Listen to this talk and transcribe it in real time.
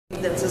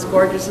That's as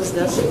gorgeous as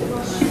this.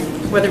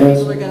 Whether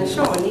people are going to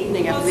show in the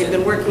evening after they've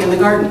been working in the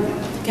garden.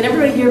 Can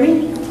everybody hear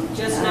me?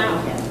 Just now.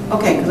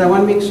 Okay, because I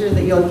want to make sure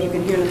that you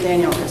can hear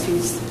Nathaniel, because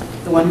he's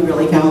the one who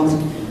really counts.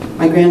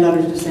 My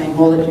granddaughter's just saying,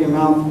 hold it to your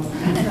mouth.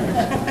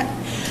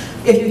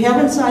 If you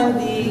haven't signed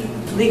the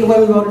League of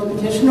Women Voters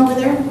petition over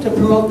there to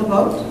promote the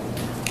vote,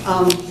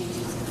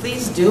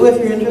 please do if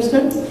you're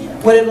interested.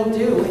 What it'll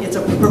do, it's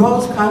a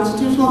proposed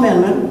constitutional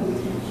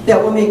amendment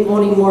that will make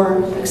voting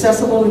more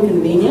accessible and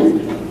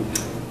convenient,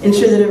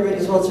 ensure that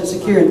everybody's votes are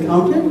secure and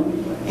counted,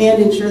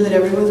 and ensure that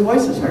everyone's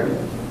voice is heard.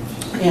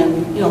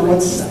 And, you know,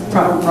 what's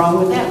wrong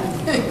with that?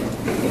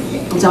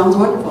 It sounds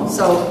wonderful.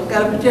 So,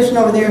 got a petition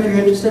over there if you're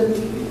interested.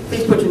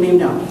 Please put your name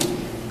down.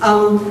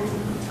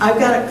 I've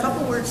got a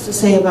couple words to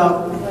say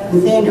about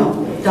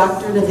Nathaniel,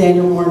 Dr.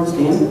 Nathaniel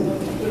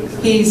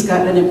Borenstein. He's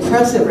got an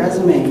impressive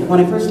resume. When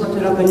I first looked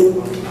it up in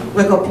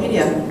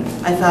Wikipedia,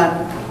 I thought,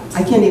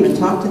 I can't even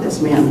talk to this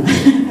man.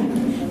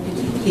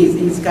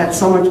 He's got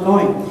so much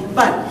going.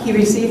 But he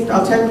received,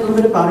 I'll tell you a little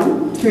bit about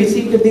him. He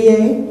received a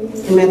BA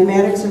in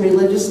Mathematics and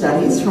Religious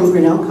Studies from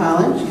Grinnell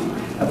College,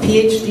 a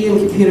PhD in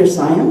Computer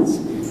Science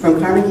from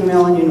Carnegie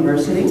Mellon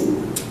University.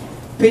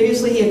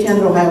 Previously, he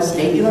attended Ohio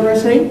State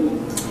University.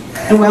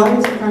 And while he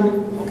was at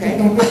Carnegie, okay.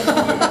 Who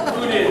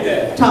did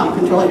that? Tom,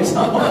 control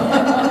yourself.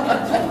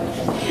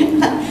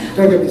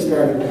 Don't get me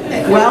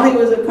started. While he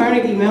was at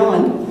Carnegie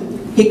Mellon,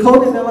 he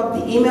co-developed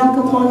the email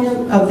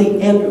component of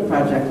the Andrew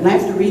project. And I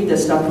have to read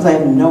this stuff because I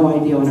have no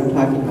idea what I'm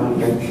talking about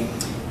here.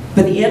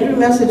 But the Andrew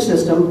message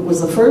system was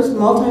the first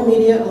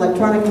multimedia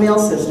electronic mail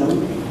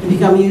system to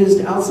become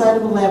used outside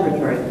of a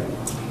laboratory.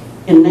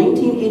 In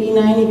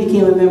 1989, he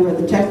became a member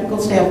of the technical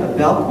staff of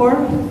Bell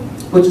Corps,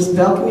 which is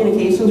Bell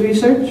Communications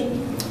Research.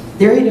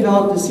 There he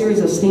developed a series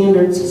of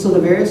standards so the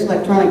various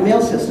electronic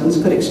mail systems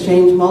could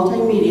exchange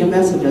multimedia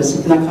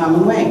messages in a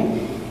common way.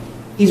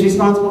 He's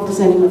responsible for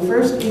sending the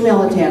first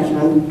email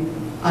attachment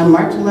on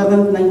March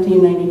 11,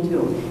 1992.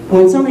 And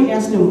when somebody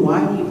asked him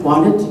why he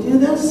wanted to do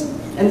this,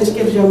 and this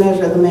gives you a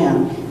measure of the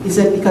man, he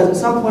said because at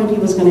some point he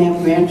was going to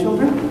have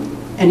grandchildren,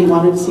 and he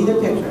wanted to see their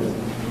pictures.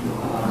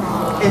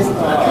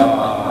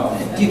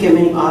 Do you get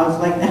many ahs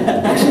like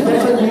that?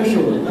 That's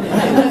unusual.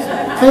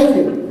 Thank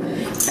you.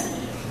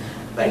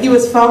 But he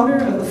was founder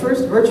of the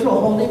first virtual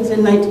holdings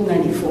in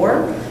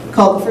 1994,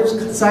 called the first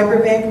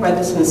cyberbank by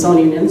the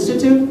Smithsonian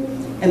Institute,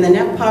 and the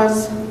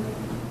netpos.com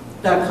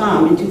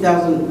in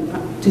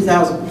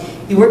 2000.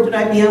 He worked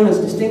at IBM as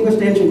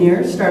distinguished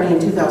engineer starting in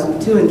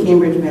 2002 in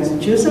Cambridge,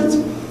 Massachusetts.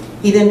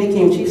 He then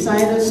became chief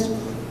scientist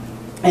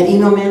at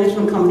email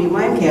management company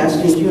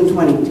Mimecast in June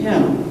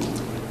 2010.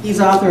 He's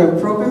author of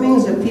Programming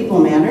as If People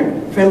Matter,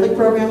 Friendly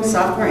Programs,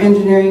 Software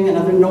Engineering, and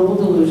Other Noble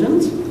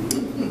Delusions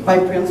by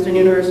Princeton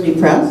University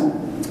Press.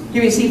 He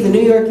received the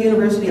New York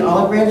University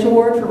Olive Branch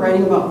Award for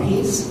writing about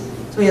peace,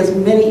 so he has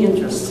many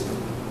interests.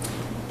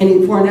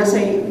 And for an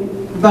essay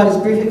about his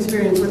brief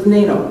experience with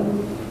NATO.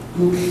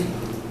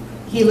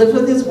 He lives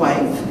with his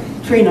wife,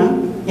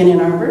 Trina, in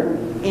Ann Arbor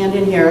and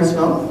in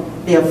Harrisville.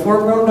 They have 4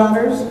 grown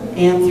daughters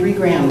and 3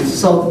 grands,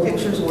 so the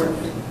pictures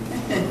worked.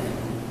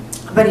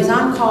 But he's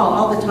on call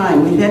all the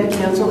time. We've had to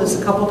cancel this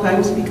a couple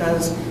times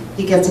because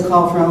he gets a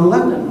call from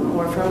London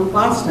or from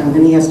Boston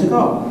and he has to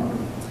go.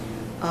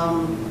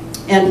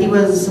 And he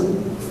was,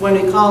 when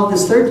we called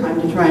this 3rd time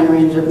to try and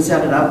arrange it and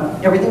set it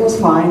up, everything was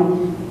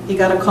fine. He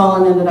got a call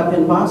and ended up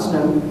in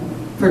Boston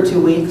for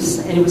 2 weeks,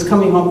 and he was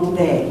coming home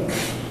today.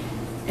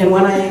 And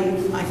when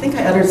I think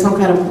I uttered some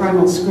kind of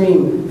primal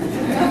scream.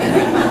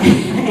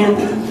 And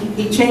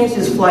he changed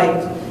his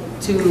flight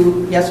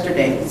to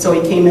yesterday, so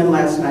he came in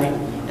last night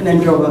and then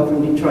drove up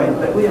from Detroit.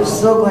 But we are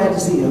so glad to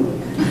see you.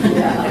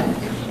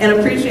 And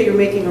appreciate you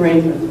making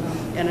arrangements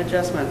and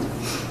adjustments.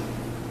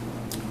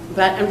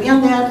 But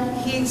beyond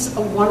that, he's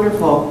a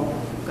wonderful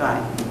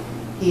guy.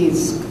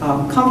 He's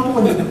comfortable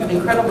and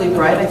incredibly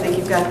bright. I think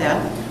you've got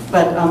that.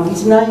 But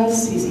he's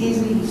nice, he's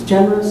easy, he's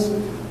generous.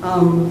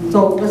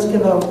 So let's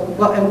give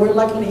well, and we're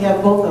lucky to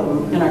have both of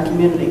them in our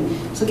community.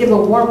 So give a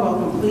warm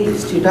welcome,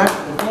 please, to Dr.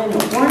 Nathaniel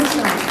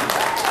Borenstein.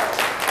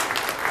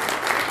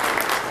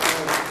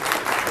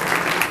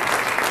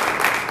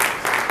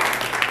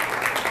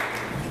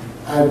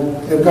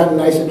 I've gotten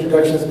nice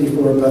introductions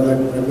before, but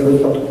I've never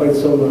felt quite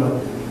so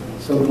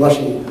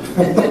blushy.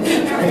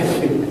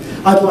 Thank you.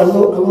 I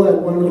will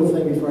add one little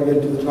thing before I get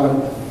into the talk.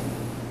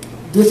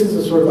 This is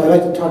a sort of, I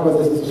like to talk about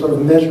this as a sort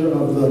of measure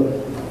of the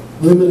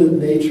limited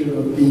nature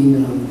of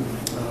being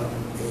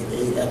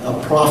a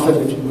prophet,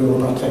 if you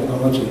will, about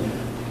technology.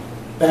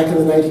 Back in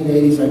the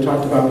 1980s, I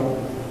talked about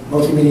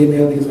multimedia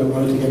mail because I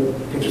wanted to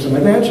get pictures of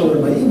my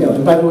grandchildren by email.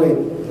 And by the way,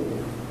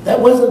 that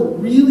wasn't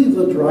really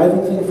the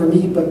driving thing for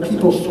me, but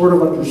people sort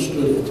of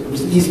understood it. It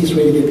was the easiest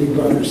way to get people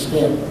to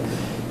understand.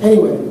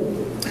 Anyway,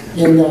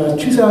 in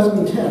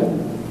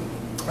 2010,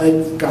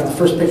 I got the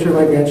first picture of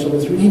my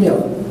grandchildren through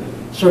email.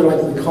 Sort of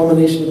like the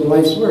culmination of the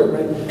life's work,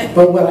 right?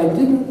 But what I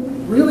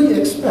didn't really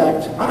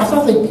expect, I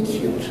thought they'd be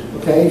cute,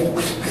 okay?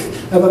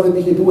 I thought they'd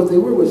be cute, but what they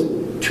were was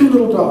two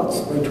little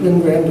dots, my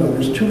twin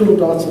granddaughters, two little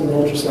dots in the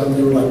ultrasound.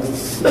 They were like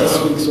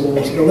 6 weeks old,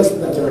 no less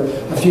than that, they were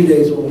a few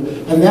days old.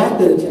 And that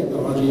bit of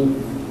technology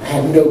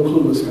had no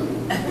clue was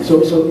coming.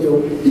 So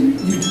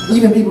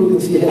even people who can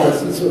see ahead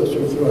see sort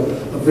of through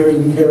a very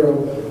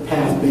narrow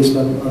path based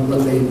on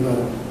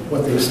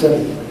what they've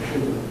studied.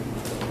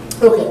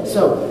 Okay,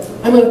 so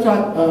I'm going to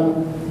talk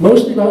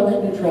mostly about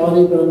net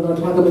neutrality, but I'm going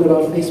to talk a bit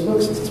about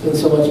Facebook since it's been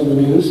so much in the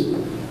news.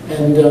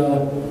 And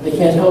I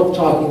can't help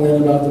talking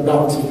then about the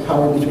balance of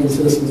power between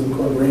citizens and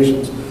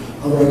corporations,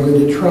 although I'm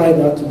going to try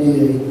not to be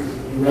a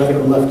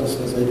radical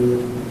leftist as I do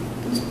it.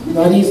 It's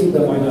not easy,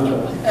 but I'm going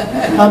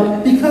to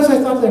try. Because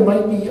I thought there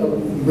might be a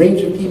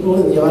range of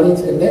people in the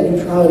audience, and net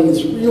neutrality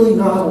is really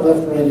not a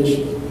left-right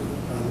issue.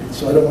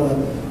 So I don't want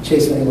to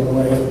chase anyone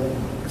away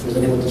if there's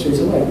anyone to chase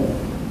away.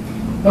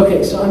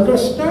 Okay, so I'm going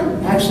to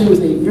start actually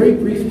with a very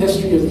brief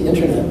history of the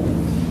internet,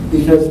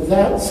 because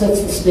that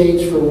sets the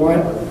stage for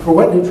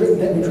what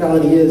net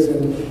neutrality is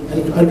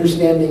and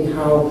understanding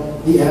how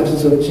the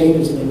absence of it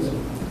changes things.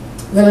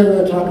 Then I'm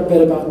going to talk a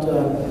bit about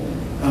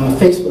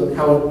Facebook,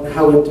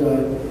 how it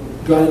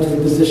got into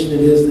the position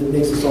it is that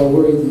makes us all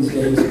worried these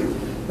days.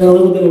 Then a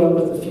little bit about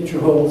what the future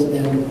holds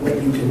and what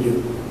you can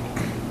do.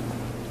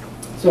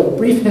 So,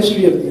 brief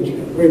history of the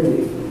internet, very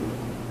brief.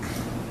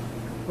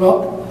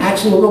 Well,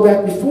 actually we'll go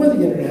back before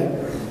the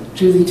internet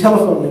to the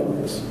telephone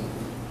networks.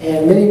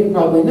 And many of you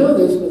probably know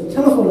this, but the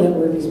telephone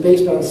network is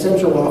based on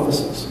central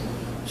offices.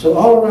 So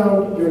all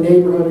around your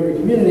neighborhood or your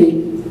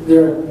community,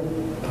 there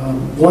are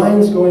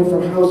lines going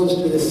from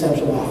houses to this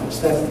central office.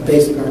 That's the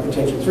basic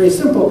architecture. It's very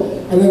simple.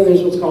 And then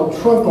there's what's called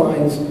trunk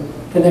lines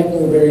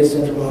connecting the various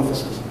central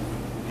offices.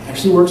 It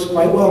actually works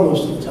quite well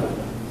most of the time.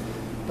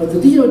 But the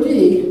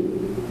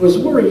DoD was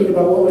worried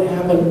about what would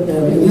happen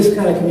in this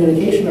kind of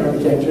communication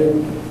architecture.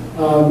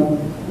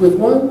 With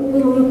one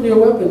little nuclear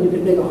weapon, you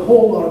could make a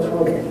whole lot of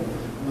trouble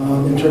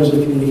in terms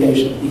of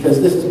communication,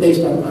 because this is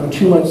based on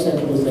too much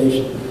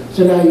centralization.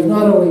 So now you've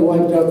not only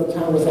wiped out the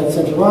town with that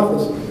central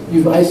office,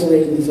 you've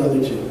isolated these other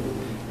two.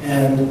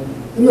 And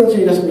the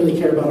military doesn't really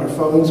care about our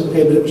phones,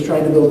 okay, but it was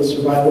trying to build a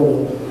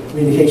survivable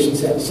communication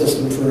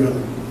system for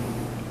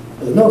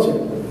the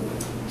military.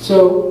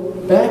 So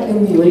back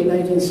in the late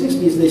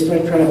 1960s, they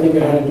started trying to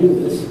figure out how to do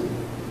this.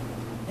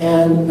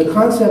 And the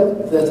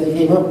concept that they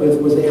came up with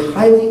was a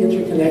highly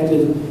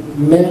interconnected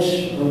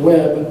mesh or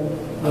web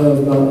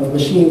of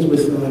machines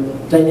with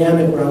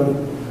dynamic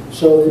routing.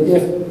 So that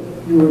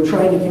if you were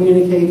trying to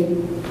communicate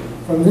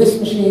from this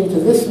machine to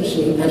this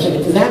machine,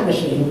 actually to that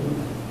machine,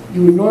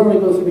 you would normally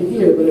go through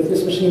here, but if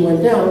this machine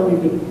went down, you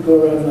could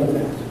go around like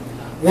that.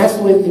 And that's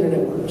the way the internet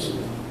works.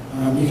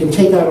 You can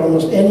take out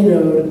almost any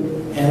node,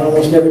 and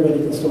almost everybody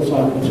can still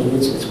talk to each other.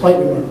 It's quite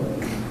remarkable.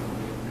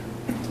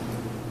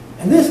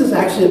 And this is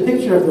actually a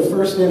picture of the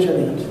first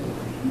internet,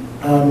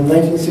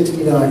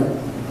 1969.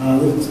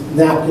 It's a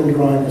napkin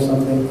drawing or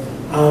something.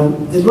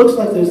 It looks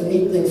like there's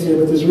 8 things here,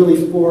 but there's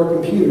really 4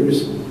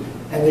 computers.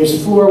 And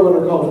there's 4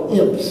 what are called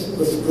IMPs.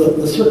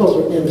 The circles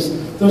are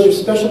IMPs. Those are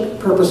special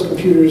purpose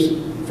computers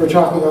for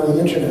talking on the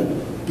internet,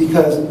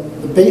 because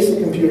the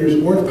basic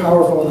computers weren't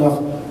powerful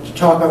enough to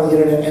talk on the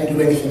internet and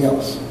do anything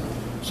else.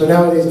 So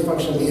nowadays the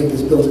function of the IMP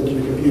is built into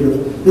your computer.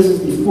 This is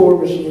the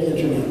 4-machine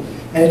internet.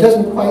 And it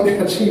doesn't quite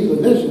achieve the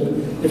vision.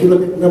 If you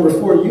look at number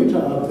 4,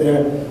 Utah up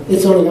there,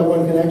 it's only got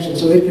 1 connection,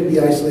 so it could be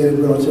isolated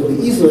relatively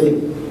easily.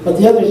 But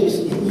the others you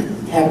see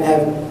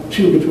have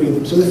 2 between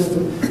them. So this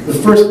is the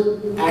first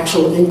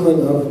actual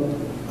inkling of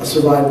a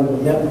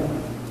survivable network.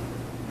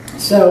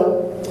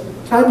 So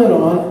time went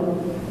on,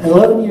 and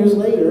 11 years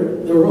later,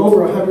 there were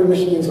over 100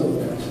 machines on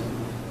the net,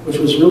 which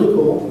was really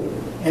cool.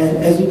 And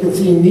as you can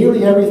see,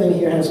 nearly everything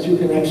here has 2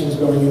 connections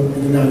going in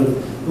and out of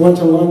it. The one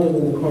to London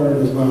in the corner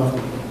as well.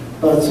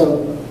 But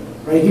so,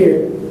 right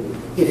here,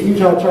 if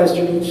Utah tries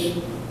to reach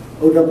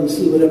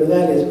OWC, whatever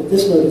that is, if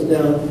this node is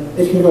down,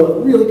 it can go a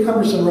really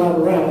cumbersome route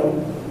around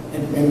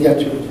and get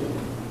to it.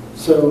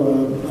 So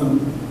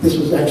this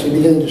was actually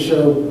beginning to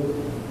show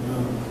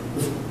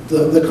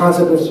the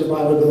concept of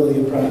survivability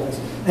in practice.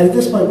 And at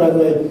this point, by the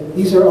way,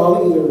 these are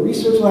all either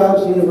research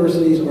labs,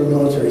 universities, or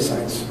military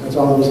sites. That's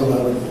all that was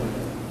allowed in there.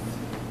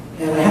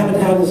 And I happen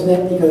to have this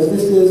net because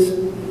this is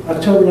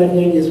October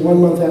 1980, is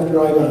 1 month after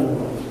I got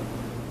involved.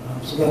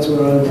 So that's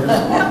what I was.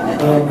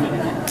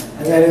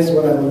 And that is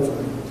what I looked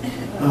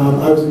like.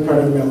 I was in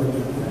Carnegie Mellon.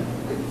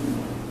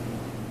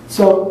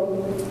 So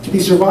to be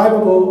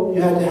survivable,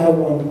 you had to have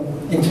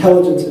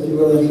intelligence, if you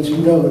will, at each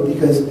node,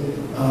 because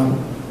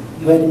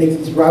you had to make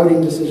these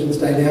routing decisions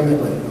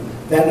dynamically.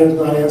 That node's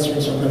not answering,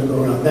 so I'm going to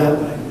go around that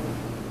way.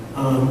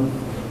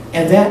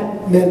 And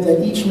that meant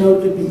that each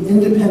node could be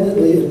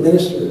independently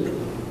administered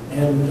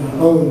and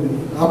owned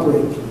and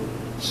operated.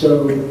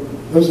 So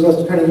those of us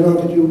at Carnegie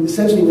Mellon could do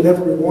essentially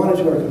whatever we wanted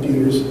to our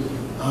computers,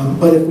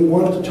 but if we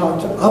wanted to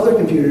talk to other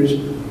computers,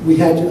 we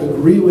had to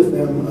agree with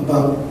them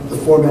about the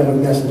format of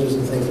messages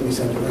and things that we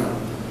sent around.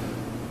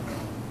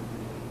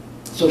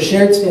 So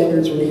shared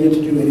standards were needed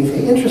to do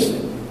anything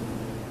interesting.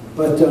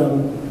 But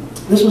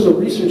this was a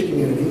research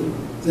community.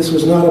 This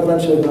was not a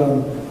bunch of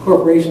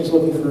corporations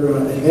looking for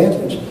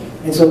advantage.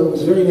 And so it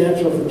was very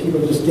natural for people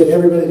to just get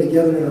everybody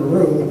together in a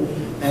room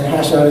and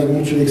hash out a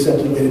mutually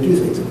accepted way to do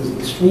things. It was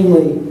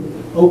extremely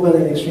open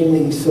and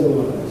extremely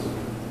civilized.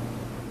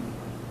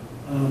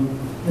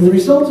 And the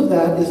result of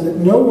that is that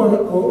no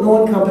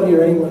one company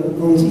or anyone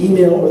owns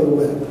email or the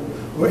web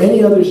or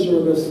any other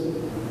service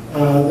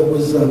that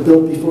was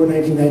built before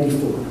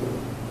 1994.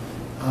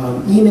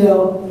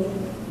 Email,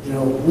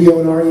 we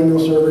own our email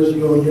servers,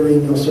 you own your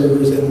email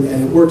servers, and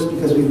it works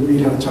because we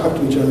agreed how to talk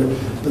to each other.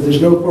 But there's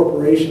no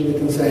corporation that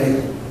can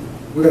say,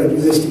 we're going to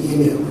do this to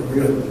email, or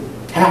we're going to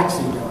tax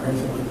email, or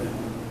anything like that.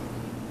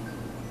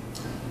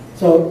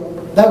 So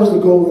that was the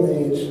golden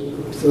age,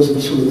 those of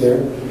us who were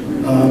there.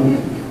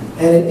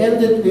 And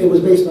it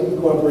was based on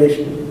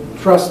cooperation,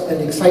 trust,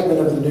 and excitement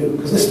of the new,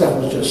 because this stuff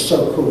was just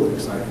so cool and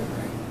exciting, right?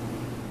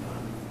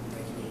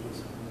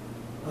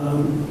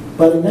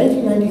 But in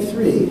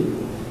 1993,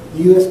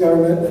 the U.S.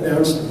 government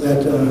announced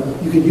that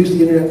you could use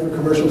the internet for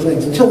commercial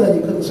things. Until then,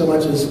 you couldn't so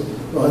much as,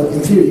 well, in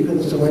theory, you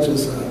couldn't so much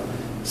as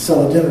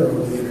sell a dinner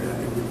over the internet.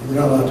 You were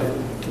not allowed to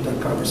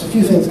conduct commerce. A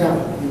few things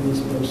happened, you weren't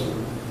supposed to.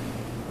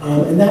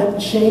 And that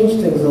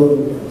changed things a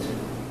little bit.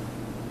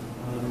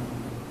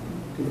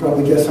 You can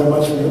probably guess how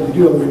much we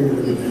do on the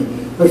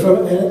internet. But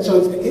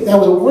that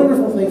was a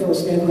wonderful thing from a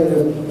standpoint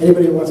of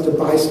anybody who wants to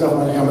buy stuff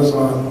on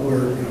Amazon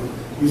or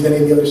use any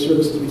of the other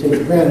services we take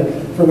for granted.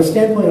 From a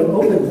standpoint of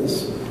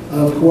openness,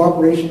 of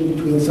cooperation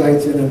between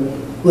sites and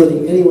of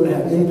letting anyone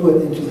have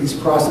input into these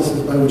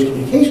processes by which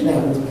communication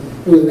happens,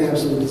 it was an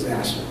absolute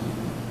disaster.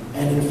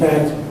 And in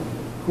fact,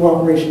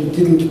 cooperation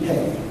didn't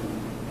pay.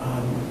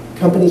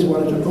 Companies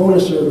wanted to own a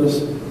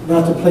service,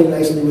 not to play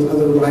nicely with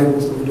other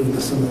rivals that were doing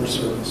a similar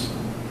service.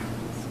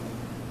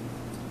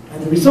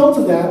 And the result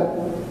of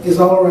that is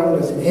all around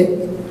us. And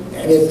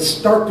it's a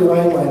stark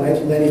divide line,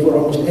 1994.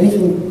 Almost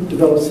anything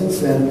developed since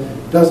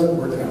then doesn't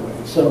work that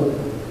way. So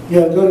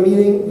go to a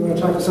meeting, you want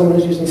to talk to someone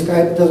who's using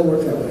Skype, it doesn't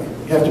work that way.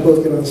 You have to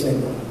both get on the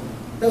same line.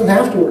 It doesn't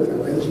have to work that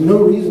way. There's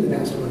no reason it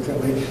has to work that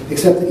way,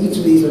 except that each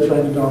of these are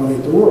trying to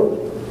dominate the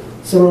world.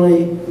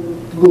 Similarly,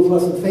 Google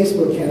Plus and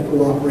Facebook can't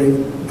cooperate,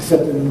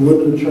 except in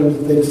limited terms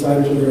that they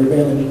decide to their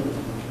advantage.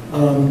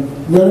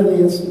 None of the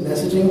instant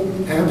messaging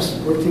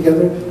apps work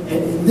together.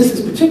 And this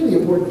is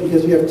particularly important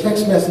because you have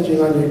text messaging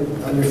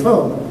on your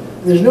phone.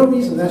 And there's no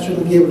reason that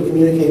shouldn't be able to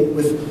communicate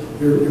with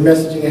your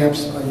messaging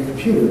apps on your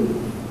computer,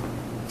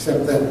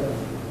 except that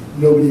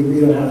nobody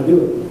agreed on how to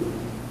do it.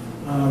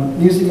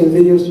 Music and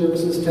video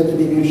services tend to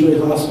be mutually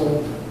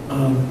hostile.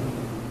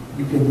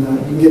 You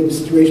can get a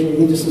situation where you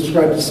need to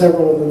subscribe to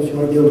several of them if you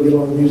want to be able to get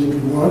all the music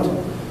you want,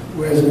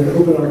 whereas in an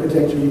open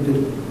architecture you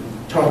could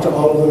talk to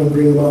all of them and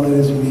bring them on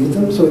as you need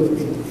them. So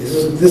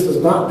this does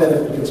not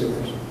benefit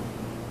consumers.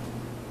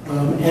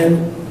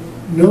 And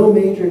no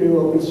major new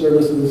open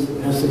services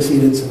have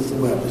succeeded since the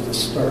web. It's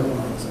just stark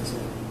lines, I say.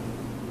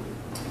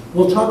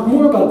 We'll talk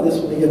more about this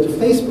when we get to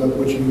Facebook,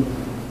 which you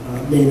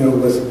may know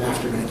was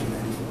after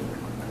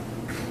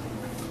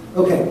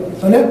 1994. Okay,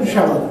 so net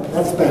neutrality,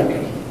 that's the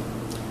background.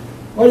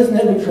 What is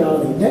net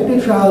neutrality? Net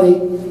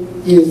neutrality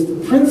is the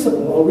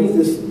principle, I'll read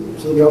this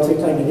so that we all take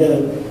time to get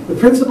it, the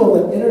principle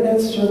that internet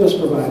service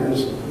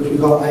providers, which we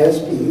call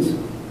ISPs,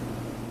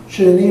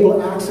 should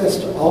enable access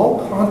to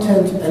all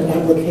content and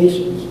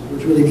applications,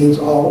 which really means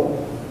all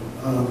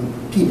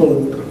people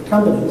and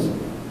companies,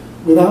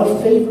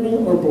 without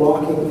favoring or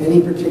blocking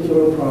any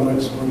particular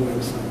products or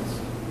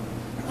websites.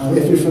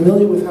 If you're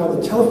familiar with how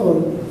the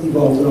telephone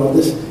evolved and all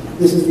this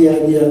is the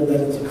idea that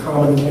it's a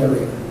common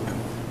carrier.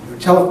 Your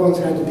telephones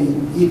had to be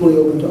equally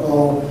open to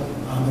all,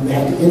 and they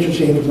had to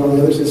interchange with all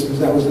the other systems.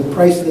 That was the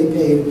price they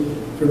paid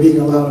for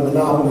being allowed a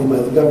monopoly by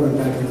the government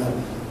back in the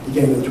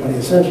beginning of the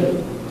 20th century.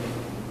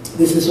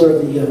 This is sort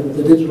of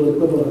the digital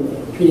equivalent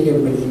of treating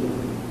everybody equal.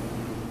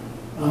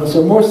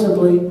 So more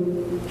simply,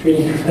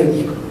 treating everybody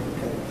equal.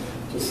 Okay,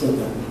 just said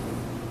that.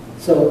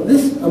 So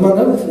this, among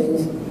other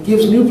things,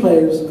 gives new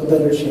players a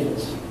better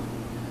chance.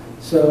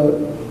 So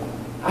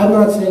I'm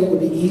not saying it would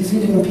be easy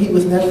to compete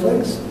with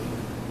Netflix,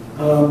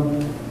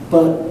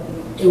 but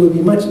it would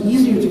be much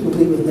easier to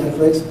compete with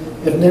Netflix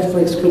if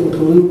Netflix couldn't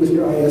collude with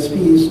your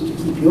ISPs to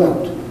keep you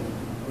out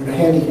or to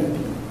handicap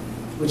you,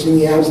 which in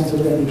the absence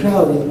of net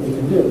neutrality, they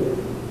can do.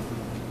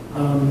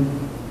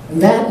 And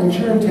that, in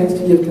turn, tends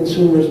to give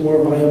consumers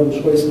more viable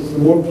choices. The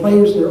more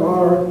players there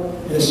are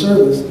in a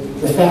service,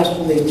 the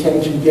faster they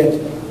tend to get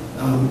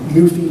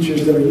new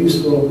features that are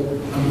useful,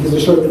 because they're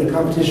sort of in a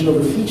competition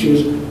over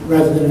features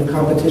rather than a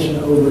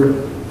competition over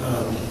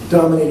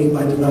dominating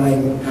by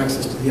denying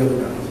access to the other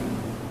guys.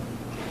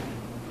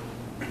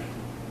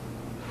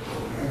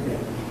 Okay.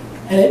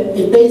 And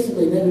it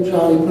basically, net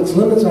neutrality puts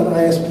limits on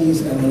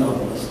ISPs and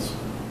monopolists.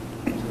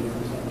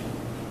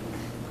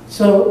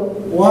 So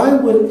why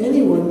would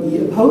anyone be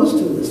opposed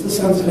to this? This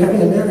sounds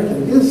very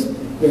American. It is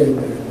very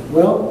American.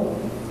 Well,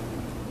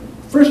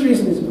 first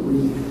reason is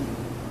greed.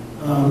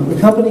 The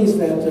companies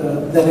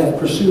that have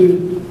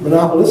pursued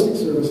monopolistic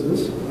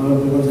services, the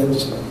ones that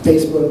just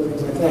Facebook,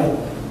 things like that,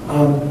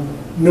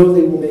 know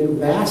they will make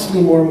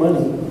vastly more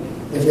money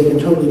if they can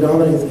totally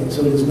dominate things.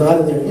 So it is not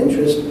in their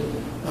interest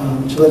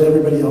to let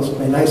everybody else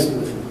play nicely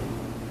with them.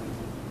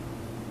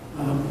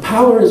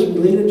 Power is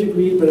related to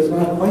greed, but it's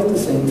not quite the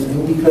same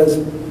thing because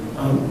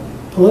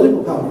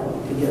political power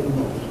can get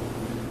involved.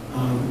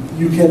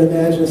 You can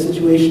imagine a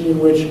situation in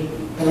which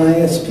an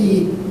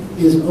ISP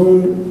is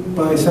owned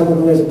by someone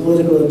who has a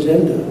political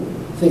agenda.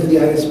 Think the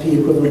ISP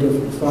equivalent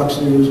of Fox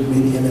News or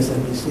maybe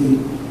MSNBC.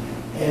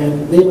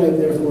 And they might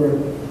therefore,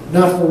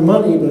 not for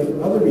money, but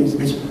for other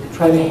reasons,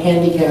 try to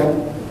handicap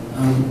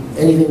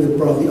anything that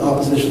brought the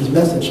opposition's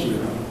message to your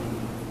home.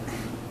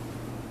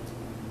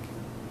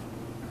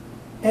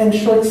 And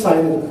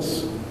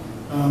short-sightedness.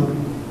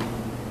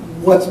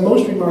 What's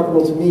most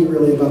remarkable to me,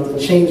 really, about the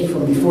change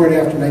from before and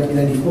after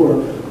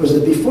 1994 was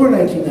that before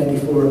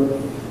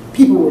 1994,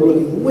 people were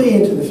looking way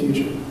into the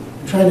future,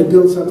 and trying to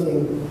build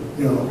something,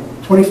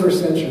 21st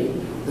century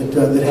that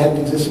hadn't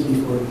existed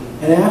before.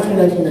 And after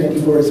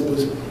 1994, it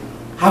was,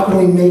 how can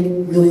we make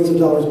millions of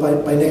dollars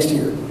by next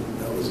year? It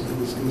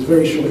was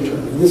very short term.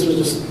 And this was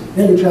just,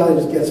 net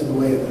neutrality just gets in the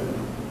way of that.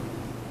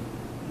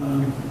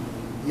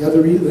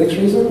 The next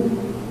reason?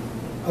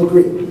 Oh,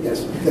 greed,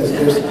 yes, because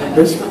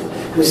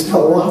there's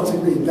still lots of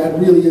greed. That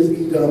really is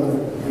the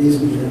dominant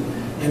reason here.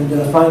 And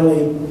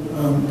finally,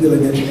 did I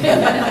mention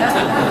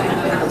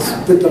that? It's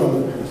the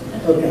dominant reason.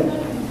 Okay.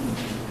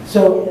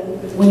 So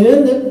when you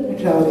end net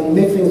neutrality, you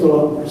make things a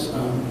lot worse.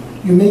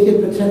 You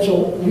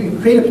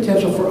create a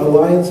potential for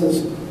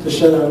alliances to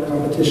shut out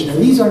competition.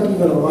 And these aren't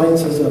even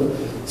alliances of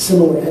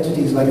similar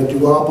entities like a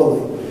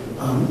duopoly.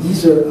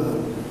 These are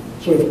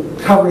sort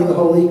of covering the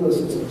whole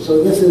ecosystem.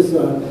 So this is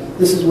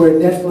where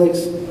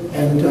Netflix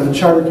and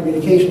Charter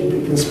Communication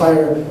could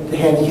conspire to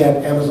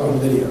handicap Amazon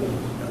Video.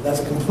 That's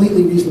a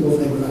completely reasonable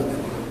thing without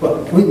that. Well,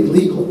 completely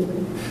legal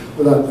thing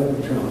without net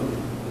neutrality.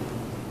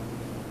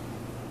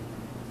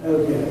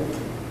 Okay.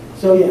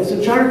 So yeah, so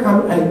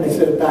I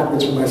said it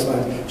backwards from my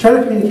slides.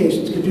 Charter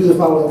Communications could do the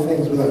following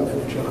things without net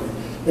neutrality.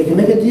 They can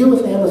make a deal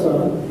with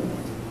Amazon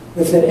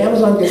that said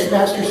Amazon gets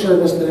faster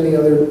service than any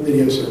other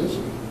video service.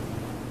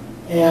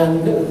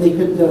 And they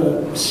could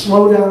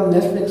slow down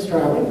Netflix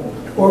traffic,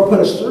 or put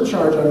a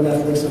surcharge on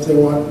Netflix if they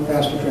want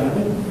faster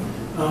traffic.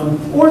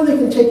 Or they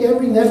can take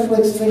every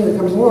Netflix thing that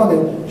comes along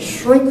and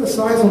shrink the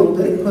size a little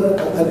bit and put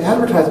an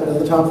advertisement at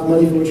the top of the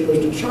money for which goes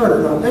to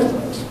Charter, not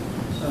Netflix.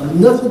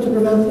 Nothing to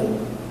prevent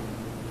that.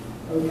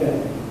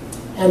 Okay.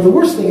 And the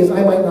worst thing is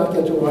I might not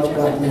get to watch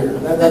Black Mirror.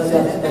 That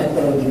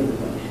would be good.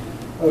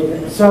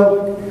 Okay.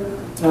 So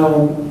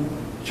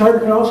Charter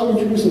can also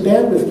introduce a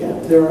bandwidth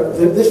cap.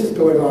 This is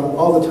going on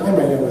all the time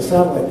right now with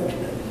satellite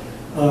internet,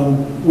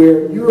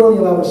 where you're only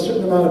allowed a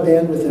certain amount of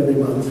bandwidth every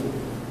month,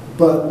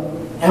 but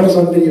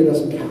Amazon Video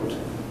doesn't count.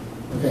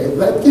 Okay,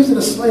 that gives it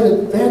a slight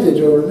advantage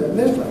over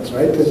Netflix,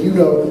 right? Because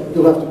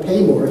you'll have to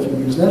pay more if you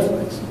use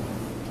Netflix.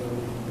 So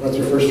what's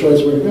your first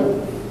choice? Where to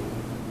go?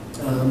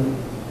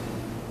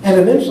 And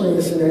eventually, in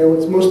this scenario,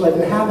 what's most likely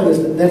to happen is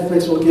that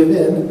Netflix will give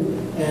in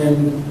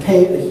and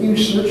pay a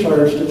huge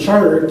surcharge to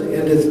Charter to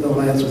end its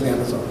alliance with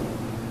Amazon.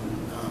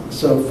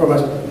 So from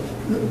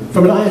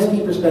an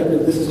ISP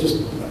perspective, this is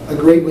just a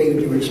great way to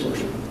do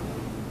extortion.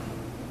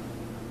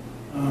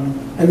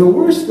 And the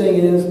worst thing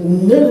is,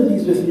 none of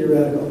these are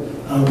theoretical.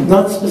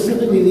 Not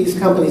specifically these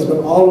companies, but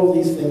all of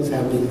these things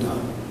have been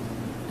done.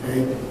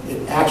 Okay?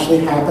 It actually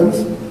happens,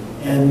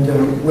 and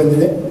when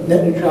the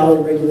net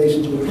neutrality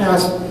regulations were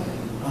passed,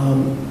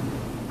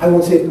 I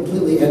won't say it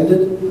completely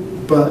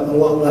ended, but a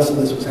lot less of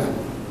this was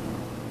happening.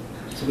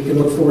 So we can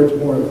look forward to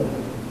more of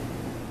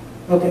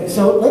that. Okay,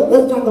 so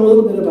let's talk a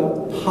little bit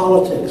about the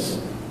politics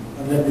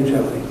of net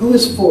neutrality. Who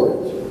is for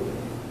it?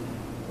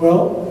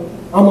 Well,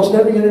 almost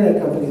every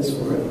internet company is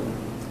for it.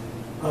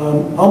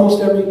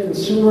 Almost every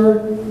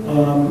consumer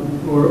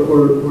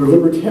or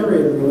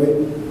libertarian,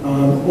 really,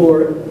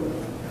 or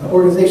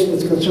organization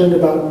that's concerned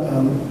about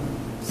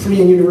free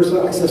and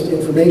universal access to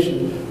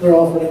information, they're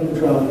all for net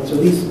neutrality. So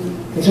these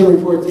Consumer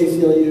Reports,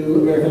 ACLU,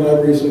 American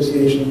Library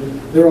Association,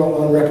 they're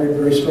all on record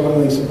very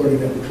strongly supporting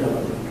net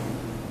neutrality.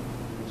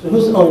 So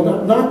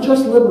not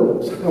just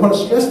liberals. I want to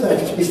stress that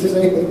in case there's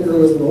anyone here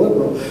who isn't a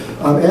liberal.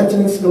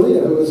 Antonin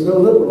Scalia, who was no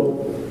liberal,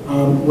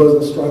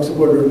 was a strong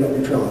supporter of net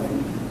neutrality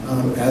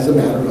as a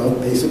matter of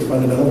basic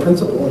fundamental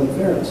principle and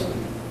fairness.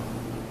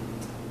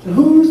 So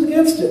who's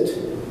against it?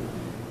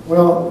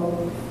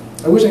 Well,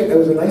 I wish there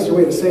was a nicer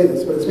way to say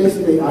this, but it's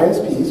basically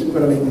ISPs who are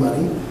going to make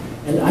money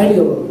and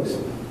ideologues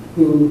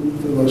who,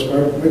 for the most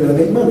part, are going to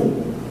make money.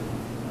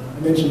 I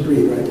mentioned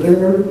greed, right? Did I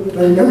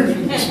remember?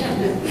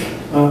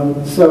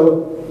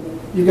 So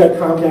you've got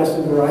Comcast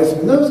and Verizon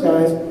and those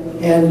guys,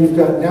 and you've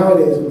got,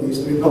 nowadays at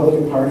least, the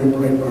Republican Party and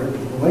Breitbart,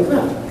 people like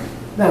that.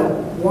 Now,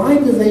 why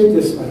do they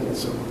dislike it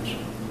so much?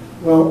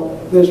 Well,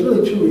 there's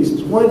really two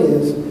reasons. One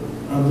is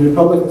the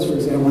Republicans, for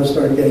example, have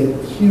started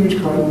getting huge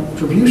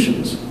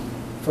contributions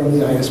from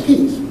the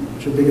ISPs,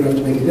 which are big enough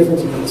to make a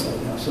difference in that stuff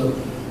now. So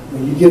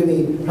when you give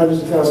me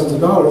hundreds of thousands of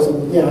dollars,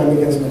 and yeah, I'm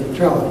against net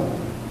neutrality.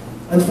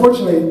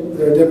 Unfortunately,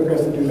 there are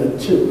Democrats that do that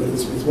too, but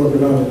it's more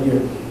predominant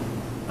here.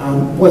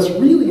 What's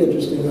really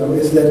interesting, though,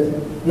 is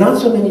that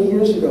not so many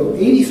years ago,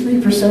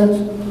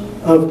 83%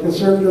 of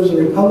conservatives and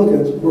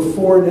Republicans were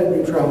for net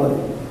neutrality.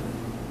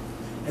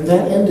 And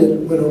that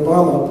ended when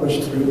Obama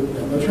pushed through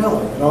net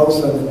neutrality. And all of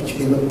a sudden it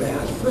became a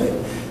bad thing.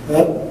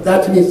 And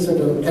that to me is a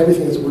symptom of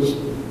everything that was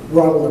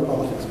wrong with our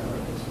politics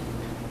nowadays.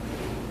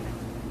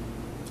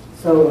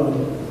 So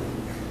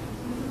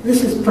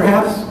this is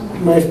perhaps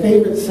my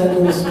favorite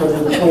sentence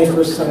of the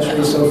 21st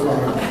century so far.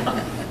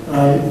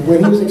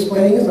 When he was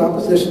explaining his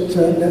opposition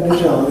to net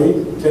neutrality,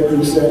 Ted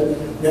Cruz said,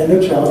 net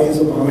neutrality is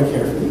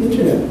Obamacare for the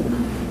internet.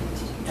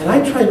 And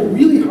I tried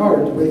really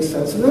hard to make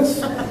sense of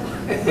this.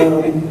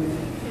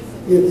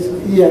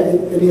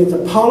 It's a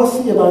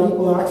policy about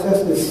equal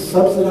access to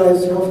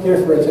subsidized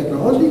healthcare for a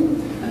technology.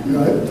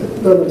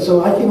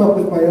 So I came up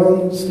with my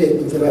own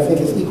statement that I think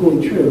is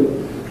equally true,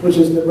 which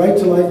is that right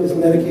to life is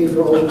Medicaid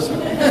for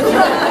ultrasound.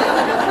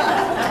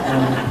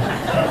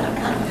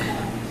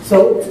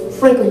 So,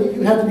 frankly,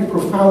 you have to be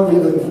profoundly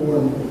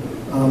uninformed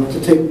to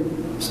take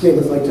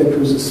statements like Ted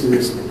Cruz's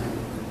seriously.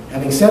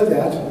 Having said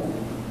that,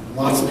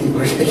 lots of people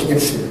are taking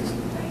it seriously.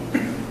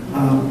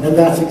 And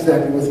that's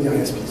exactly what the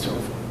ISP is for.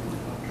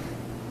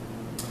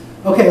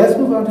 Okay, let's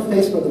move on to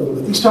Facebook a little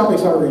bit. These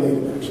topics are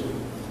related, actually.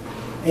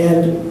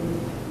 And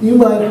you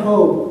might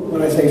hope,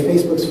 when I say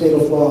Facebook's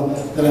fatal flaw,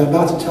 that I'm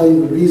about to tell you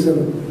the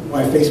reason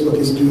why Facebook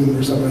is doomed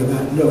or something like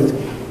that. No,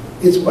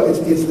 it's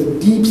the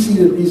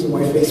deep-seated reason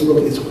why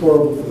Facebook is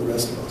horrible for the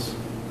rest of us.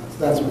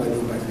 That's what I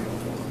mean by fatal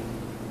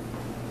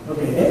flaw.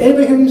 Okay,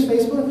 anybody here use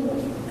Facebook?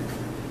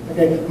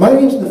 Okay, my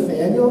name's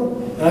Nathaniel,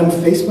 and I'm a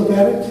Facebook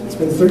addict. It's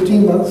been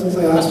 13 months since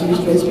I last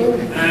used Facebook.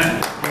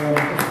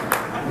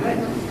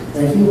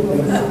 Thank you.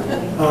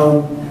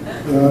 I'm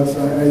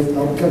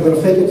going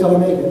to fake it till I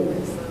make it.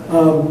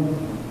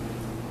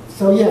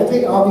 So yeah,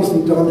 they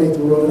obviously dominate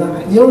the world.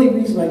 And the only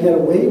reason I get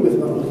away with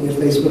not looking at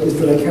Facebook is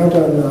that I count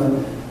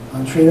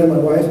on Trina, my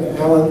wife, and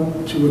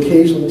Alan, to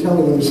occasionally tell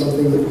me when there's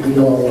something that we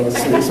all want to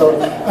see. So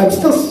I'm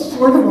still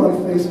sort of on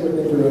Facebook.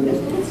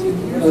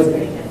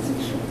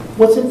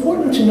 What's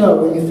important to know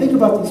when you think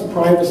about these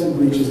privacy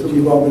breaches that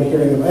you've all been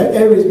hearing about,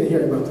 everybody's been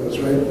hearing about those,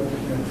 right?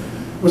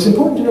 What's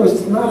important to know is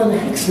it's not an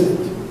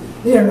accident.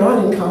 They are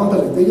not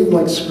incompetent. They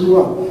didn't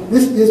screw up.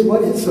 This is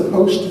what it's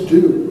supposed to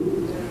do.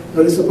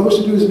 What it's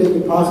supposed to do is make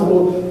it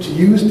possible to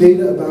use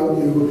data about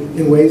you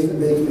in ways that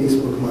make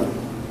Facebook money.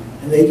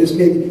 And they just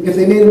if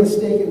they made a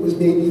mistake, it was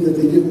maybe that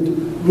they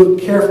didn't look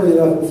carefully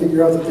enough and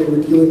figure out that they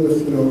were dealing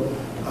with,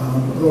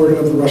 an organ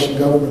of the Russian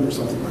government or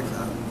something like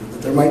that.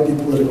 That there might be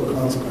political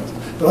consequences.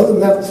 But other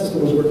than that, the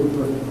system was working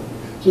perfectly.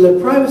 So their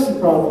privacy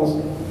problems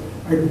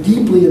are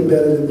deeply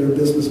embedded in their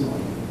business model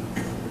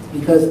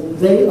because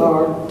they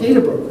are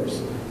data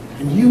brokers,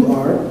 and you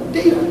are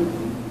data.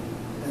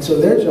 And so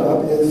their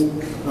job is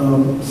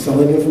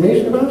selling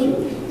information about you.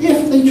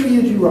 If they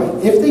treated you right,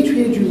 if they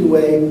treated you the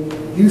way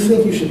you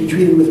think you should be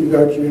treated with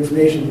regard to your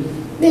information,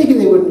 maybe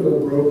they wouldn't go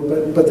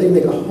broke, but they'd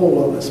make a whole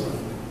lot less money.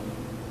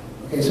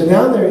 Okay, so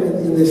now they're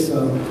in this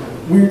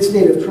weird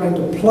state of trying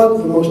to plug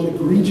the most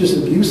egregious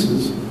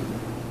abuses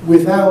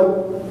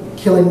without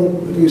killing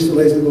abuse that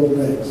lays the golden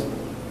eggs.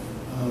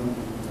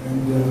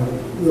 And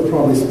they'll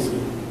probably succeed.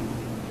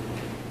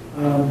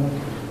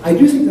 I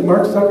do think that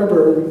Mark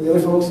Zuckerberg and the other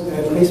folks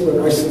at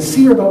Facebook are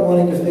sincere about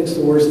wanting to fix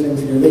the worst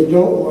things here. They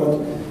don't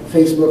want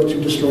Facebook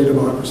to destroy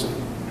democracy.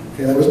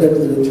 Okay, that was never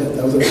their intent.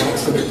 That was an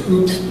accident.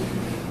 Oops.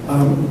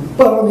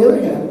 But on the other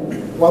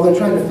hand, while they're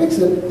trying to fix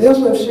it, they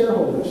also have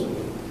shareholders.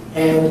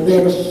 And they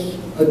have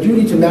a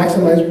duty to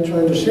maximize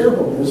return to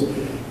shareholders.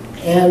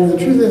 And the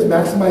truth is,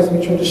 maximizing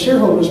return to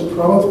shareholders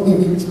probably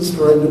means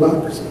destroying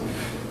democracy.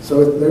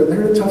 So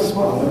they're in a tough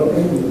spot. I don't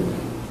blame them.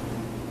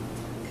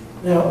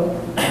 Now,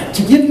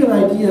 to give you an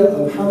idea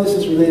of how this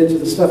is related to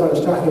the stuff I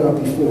was talking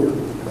about before,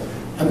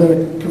 I'm going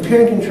to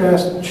compare and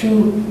contrast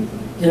two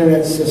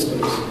internet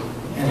systems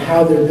and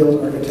how they're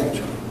built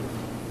architecturally.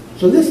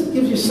 So this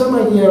gives you some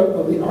idea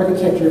of the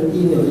architecture of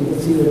email. You can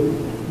see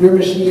that your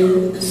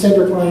machine,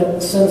 sender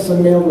client, sends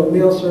some mail to a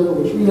mail server,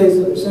 which relays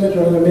it, sends it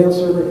to another mail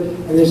server,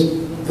 and there's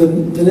the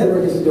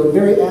network is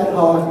very ad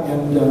hoc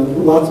and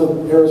lots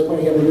of arrows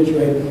pointing every which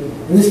way.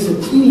 And this is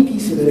a teeny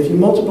piece of it. If you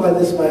multiply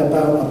this by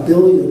about 1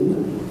 billion,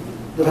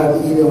 you'll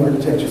have the email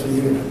architecture for the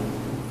internet.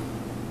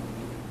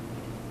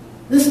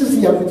 This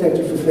is the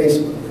architecture for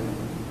Facebook.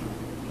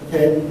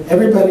 Okay,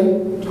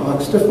 everybody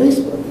talks to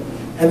Facebook.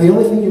 And the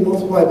only thing you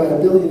multiply by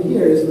 1 billion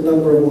here is the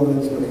number of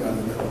lines going out of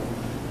the middle.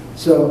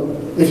 So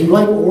if you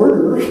like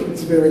order,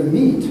 it's very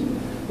neat.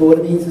 But what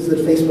it means is that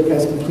Facebook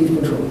has complete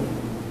control.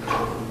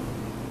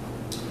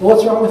 Well,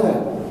 what's wrong with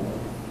that?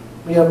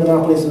 We have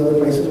monopolies in other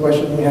places. Why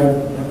shouldn't we have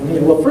them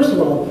here? Well, first of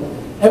all,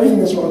 everything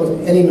that's wrong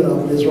with any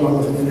monopoly is wrong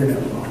with an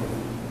internet law.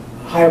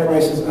 Higher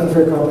prices,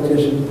 unfair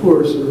competition,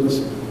 poorer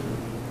service.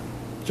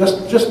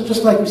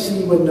 Just like you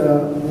see when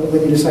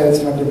you decide it's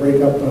time to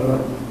break up,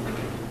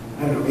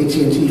 I don't know,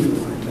 AT&T for the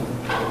third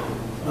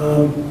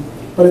time.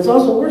 But it's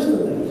also worse than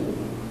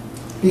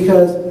that,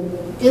 because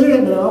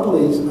internet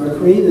monopolies are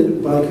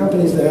created by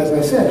companies that, as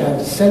I said,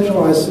 have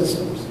centralized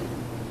systems.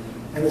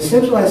 And the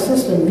centralized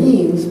system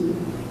means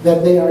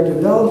that they are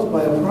developed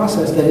by a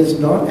process that is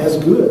not as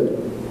good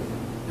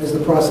as the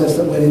process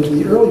that went into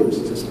the earlier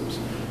systems.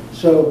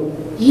 So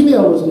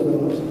email was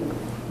developed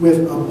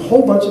with a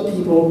whole bunch of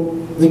people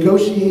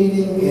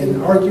negotiating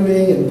and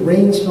arguing and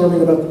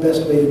brainstorming about the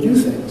best way to do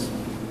things.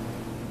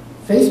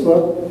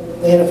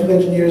 Facebook, they had a few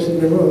engineers in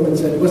the room and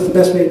said, what's the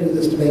best way to do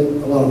this to make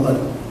a lot of money?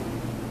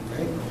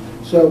 Okay?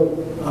 So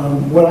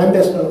what I'm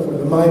best known for,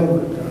 the MIME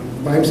work,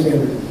 the MIME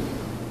standard,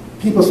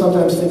 people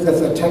sometimes think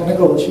that's a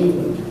technical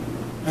achievement.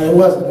 And it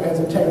wasn't. I had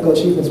some technical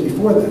achievements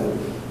before that.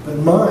 But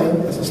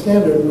MIME, as a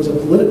standard, was a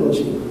political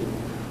achievement.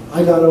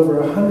 I got over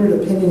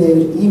 100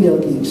 opinionated email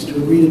geeks to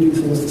agree to do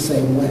things the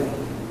same way.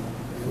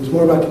 It was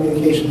more about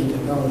communication than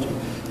technology.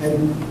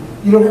 And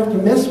you don't have to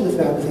mess with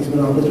that with these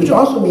monopolies, which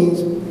also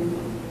means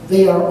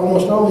they are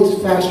almost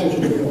always faster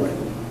to deploy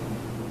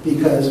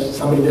because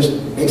somebody just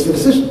makes the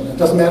decision. It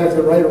doesn't matter if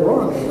they're right or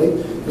wrong,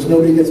 really, because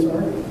nobody gets to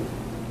argue.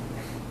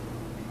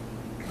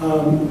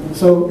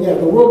 So yeah,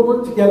 the world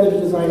worked together to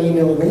design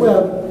email and the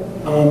web,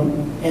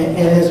 and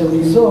as a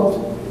result,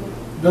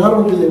 not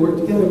only do they work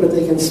together, but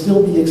they can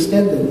still be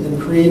extended in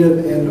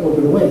creative and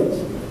open ways.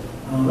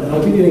 And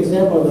I'll give you an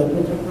example of that.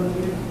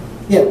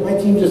 Yeah, my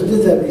team just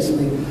did that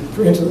recently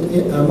for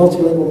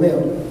multilingual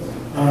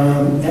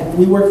mail.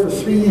 We worked for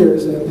 3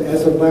 years, and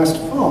as of last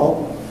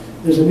fall,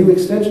 there's a new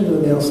extension to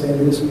the mail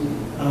standards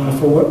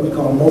for what we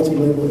call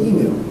multilingual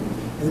email.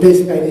 And the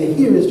basic idea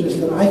here is just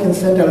that I can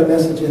send out a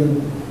message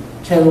in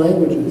 10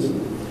 languages,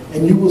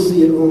 and you will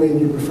see it only in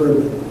your preferred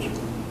language.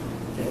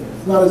 Okay?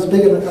 It's not as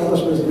big an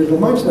accomplishment as the original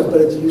MIME stuff, but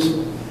it's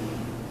useful.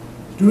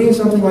 Doing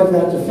something like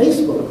that to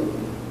Facebook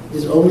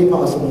is only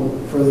possible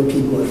for the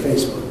people at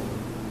Facebook.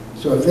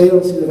 So if they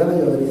don't see the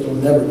value of it, it'll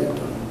never get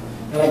done.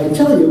 And I can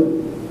tell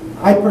you,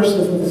 I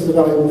personally think this is a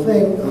valuable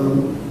thing.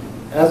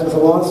 As with a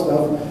lot of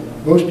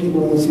stuff, most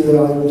people won't see the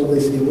value until they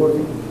see it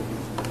working.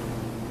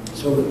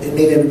 So it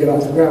may never get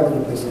off the ground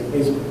in a place like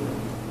Facebook.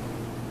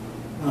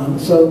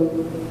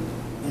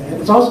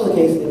 It's also the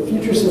case that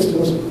future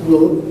systems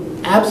will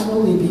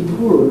absolutely be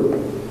poorer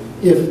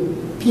if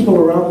people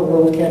around the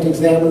world can't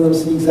examine them,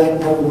 see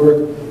exactly how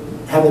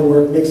they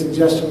work, make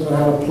suggestions on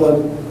how to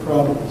plug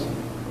problems.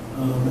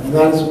 And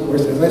that is, of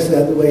course, as I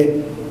said, the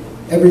way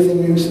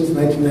everything new since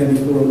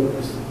 1994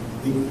 works.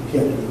 You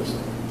can't do those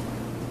things.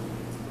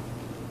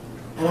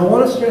 And I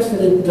want to stress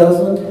that it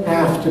doesn't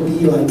have to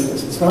be like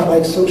this. It's not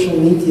like social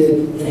media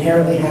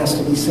inherently has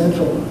to be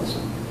centralized.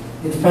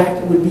 In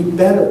fact, it would be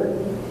better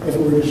if it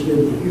were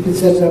distributed. You could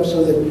set it up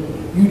so that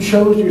you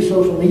chose your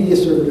social media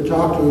server to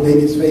talk to,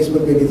 maybe it's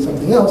Facebook, maybe it's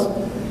something else,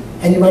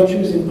 and you might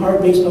choose in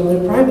part based on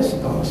their privacy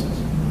policies.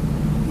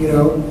 You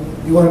know,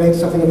 you want to make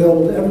something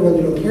available to everyone,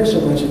 you don't care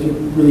so much. If you're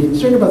really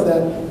concerned about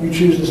that, you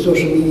choose the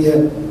social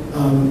media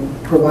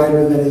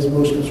provider that is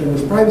most concerned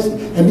with privacy.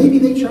 And maybe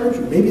they charge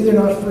you, maybe they're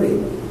not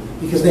free,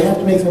 because they have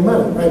to make their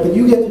money, right? But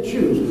you get to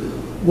choose.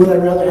 Would I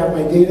rather have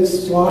my data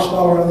sloshed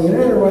all around the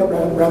internet, or would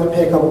I rather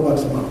pay a couple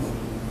bucks a month?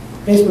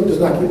 Facebook does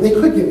not give, they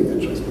could give you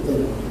that choice, but they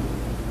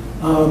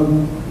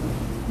don't.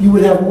 You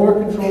would have more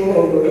control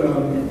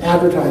over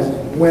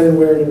advertising, when and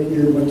where it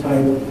appeared, what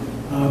type.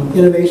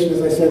 Innovation,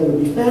 as I said, would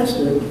be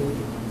faster.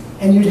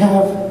 And you'd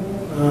have,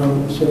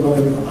 sort of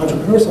on the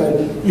entrepreneur side,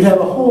 you'd have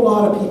a whole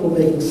lot of people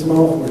making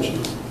small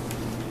fortunes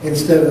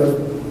instead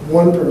of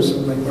one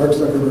person, like Mark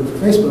Zuckerberg for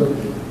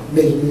Facebook,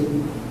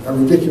 making a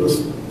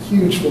ridiculous,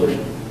 huge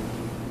fortune.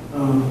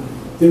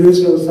 There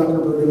is no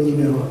Zuckerberg of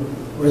email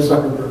or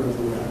Zuckerberg of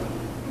the web.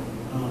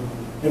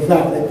 In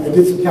fact, I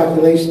did some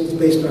calculations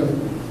based on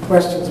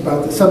questions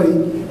about this. Every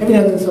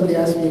now and then somebody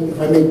asked me if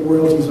I make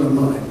royalties on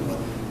mine.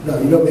 No,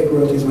 you don't make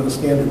royalties on a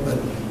standard, but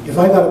if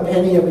I got a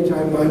penny every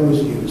time mine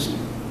was used,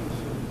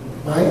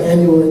 my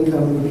annual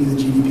income would be the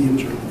GDP of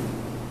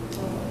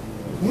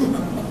Germany.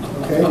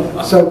 Okay?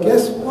 So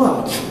guess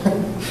what?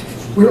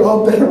 We're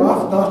all better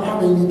off not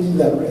having to be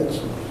that rich.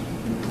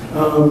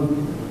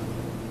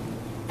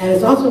 And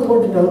it's also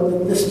important to note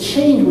that this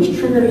change was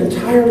triggered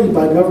entirely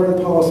by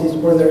government policies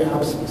or their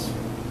absence.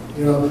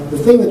 You know, the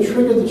thing that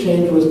triggered the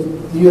change was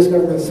the U.S.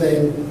 government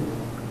saying,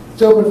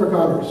 it's open for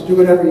commerce, do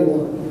whatever you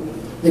want.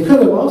 They could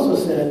have also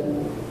said,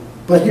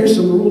 but here's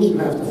some rules you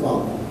have to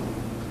follow.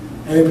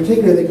 And in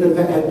particular, they could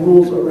have had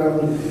rules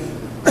around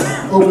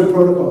open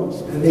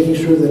protocols and making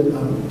sure that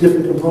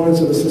different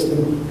components of the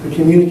system could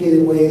communicate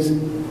in ways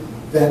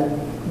that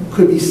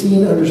could be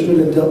seen, understood,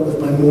 and dealt with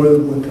by more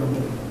than one company.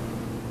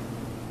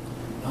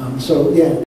 So, yeah.